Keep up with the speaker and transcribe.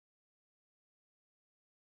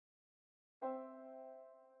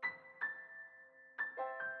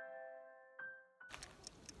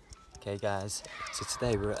Okay guys, so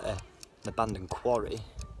today we're at an abandoned quarry.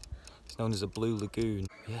 It's known as a Blue Lagoon.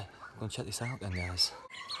 Yeah, go and check this out then guys.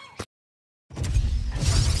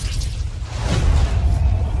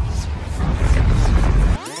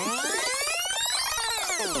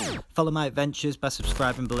 Follow my adventures by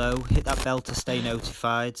subscribing below, hit that bell to stay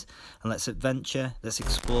notified, and let's adventure, let's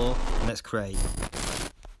explore, and let's create.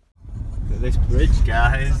 Look at this bridge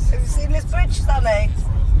guys. Have you seen this bridge, Sammy?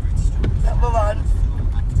 That we're on.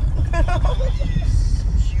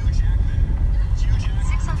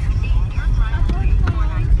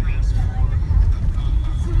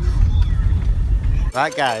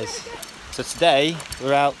 Right guys, so today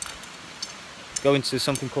we're out going to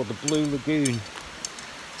something called the Blue Lagoon.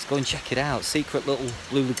 Let's go and check it out. Secret little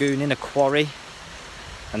Blue Lagoon in a quarry.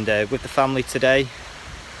 And with the family today,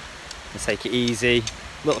 let's take it easy.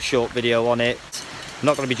 Little short video on it. I'm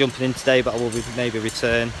not going to be jumping in today, but I will maybe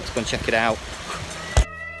return. Let's go and check it out.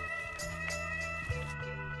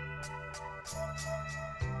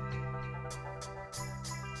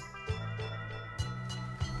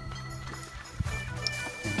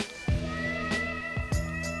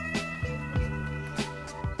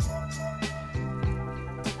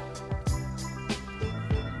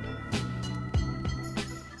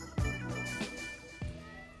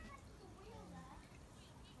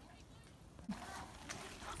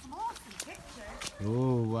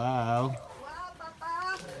 Oh wow. Wow,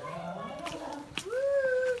 Papa. Woo.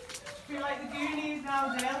 Feel like the Goonies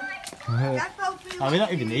now, Dale. We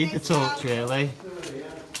don't even need the torch really.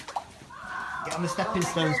 Get on the stepping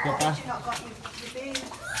stones, brother.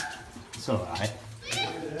 It's alright.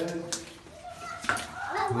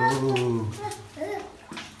 Ooh.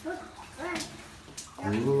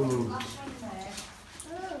 Ooh.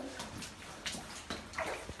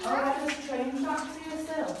 Oh, there's a train tracks here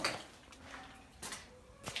still.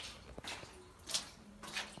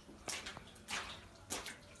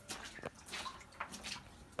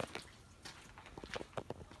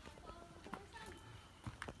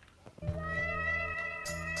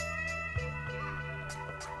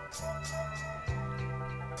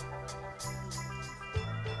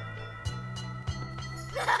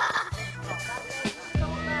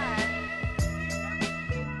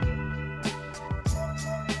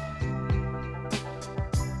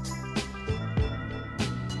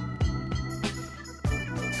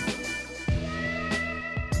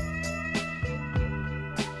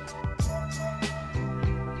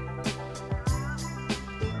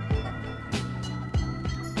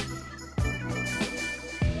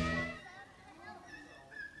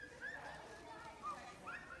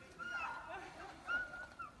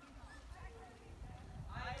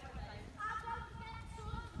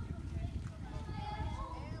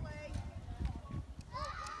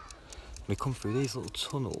 We come through these little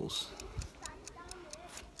tunnels.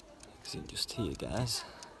 Isn't just here, guys.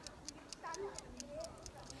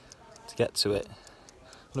 To get to it,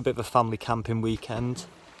 on a bit of a family camping weekend.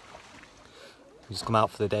 We just come out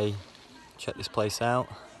for the day, check this place out.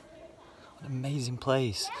 What an amazing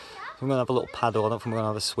place. I'm gonna have a little paddle. I don't think we're gonna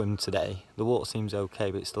have a swim today. The water seems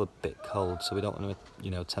okay, but it's still a bit cold, so we don't want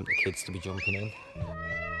to, tempt the kids to be jumping in.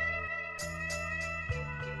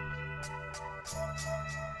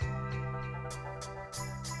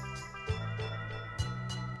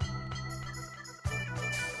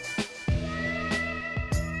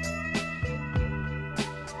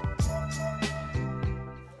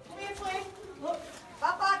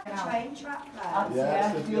 Train track there.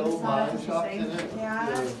 Yeah, it's the old mine shop, isn't it?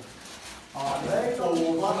 Yeah.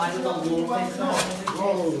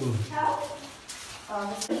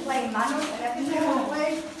 Playing manual,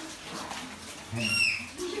 definitely.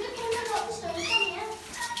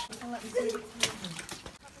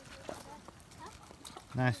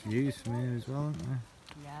 Nice views from here as well, aren't there?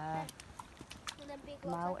 Yeah.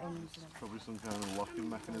 Mountains. Probably some kind of locking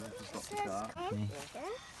mechanism to stop the car.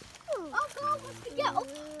 Oh God, get up.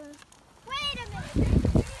 Wait a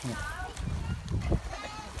minute.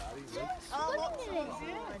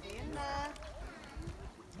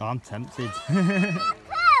 Oh, I'm tempted.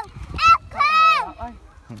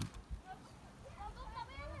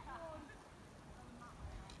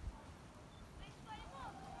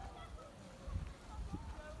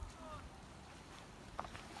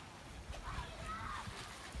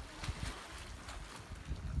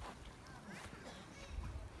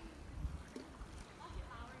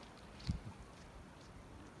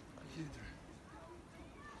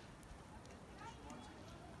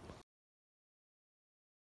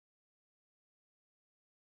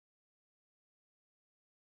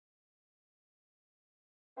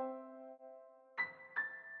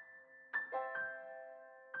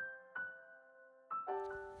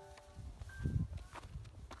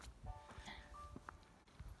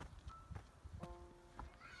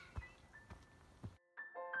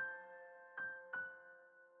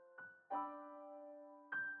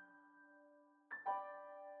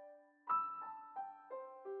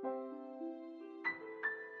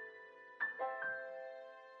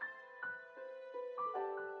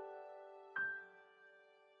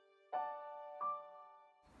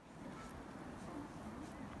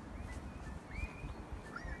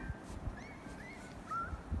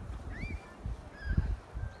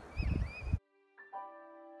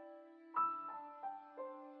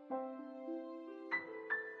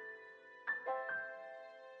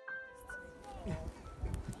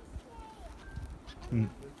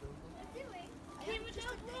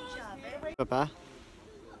 Papa?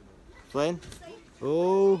 Flynn?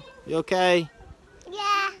 Oh, you okay?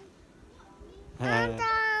 Yeah. I'm down.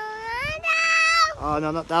 Oh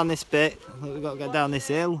no, not down this bit. We've got to get down this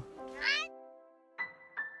hill.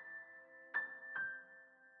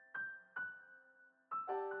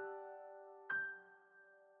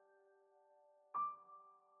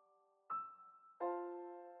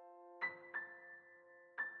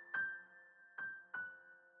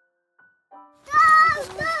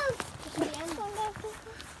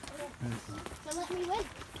 Don't let me win.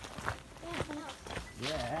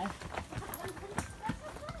 Yeah.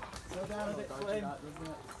 Slow down a bit, Flynn.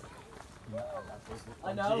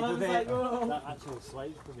 I know, I was like, whoa. That actual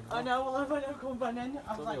slate's coming I know, well, if I don't come back in,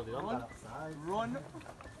 I was like, run, run.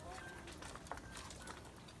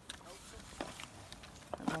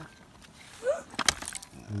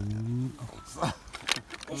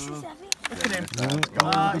 This is heavy. Look at him.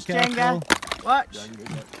 Watch, Jenga. Watch.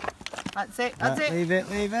 That's it, that's it. Leave it,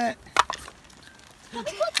 leave it.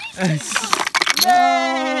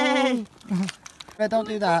 Yay! Don't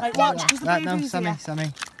do that. Right, watch, because the Right, no, baby's Sammy, here.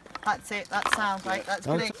 Sammy. That's it, that sounds right, that's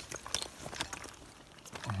Don't good.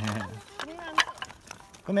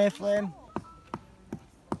 Come here, Flynn.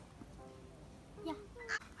 Yeah.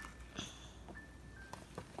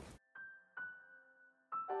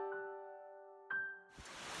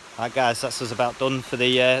 Right guys, that's us about done for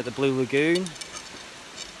the Blue Lagoon.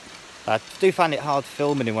 I do find it hard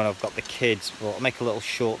filming when I've got the kids, but I'll make a little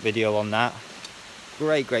short video on that.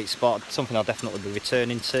 Great spot, something I'll definitely be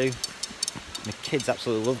returning to. And the kids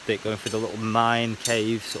absolutely loved it, going through the little mine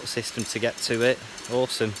cave sort of system to get to it.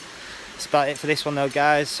 Awesome. That's about it for this one though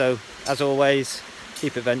guys, so as always,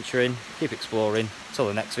 keep adventuring, keep exploring. Until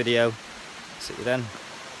the next video, see you then.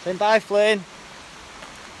 Say bye, Flynn.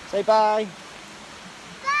 Say bye.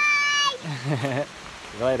 Bye.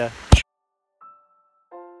 See you later.